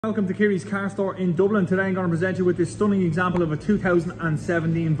Welcome to Kiri's Car Store in Dublin. Today I'm going to present you with this stunning example of a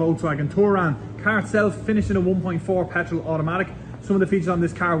 2017 Volkswagen Touran. Car itself finished in a 1.4 petrol automatic. Some of the features on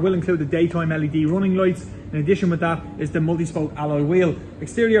this car will include the daytime LED running lights. In addition with that is the multi-spoke alloy wheel.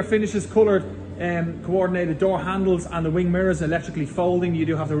 Exterior finishes coloured coordinated door handles and the wing mirrors electrically folding. You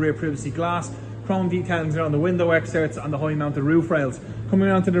do have the rear privacy glass. Chrome detailing on the window exits and the high mounted roof rails. Coming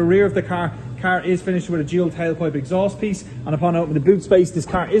around to the rear of the car is finished with a dual tailpipe exhaust piece, and upon opening the boot space this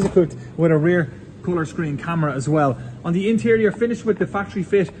car is equipped with a rear colour screen camera as well. On the interior, finished with the factory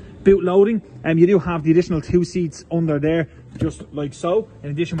fit boot loading, and you do have the additional 2 seats under there just like so. In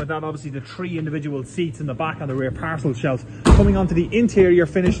addition with that, obviously the 3 individual seats in the back and the rear parcel shelf. Coming onto the interior,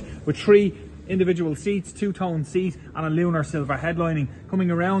 finished with 3 individual seats, 2-tone seat and a lunar silver headlining.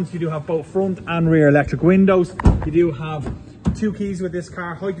 Coming around, you do have both front and rear electric windows. You do have 2 keys with this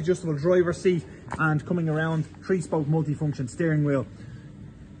car, height adjustable driver seat, and coming around, 3-spoke multifunction steering wheel.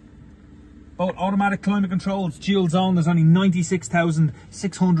 Both automatic climate controls, dual zone. There's only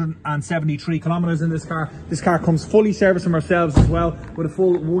 96,673 kilometers in this car. This car comes fully serviced from ourselves as well with a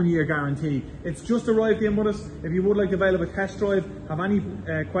full 1-year guarantee. It's just arrived in with us. If you would like to avail of a test drive, have any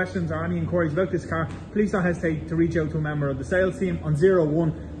questions or any inquiries about this car, please don't hesitate to reach out to a member of the sales team on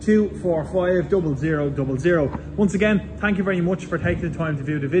 01245 0000. Once again, thank you very much for taking the time to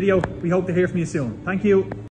view the video. We hope to hear from you soon. Thank you.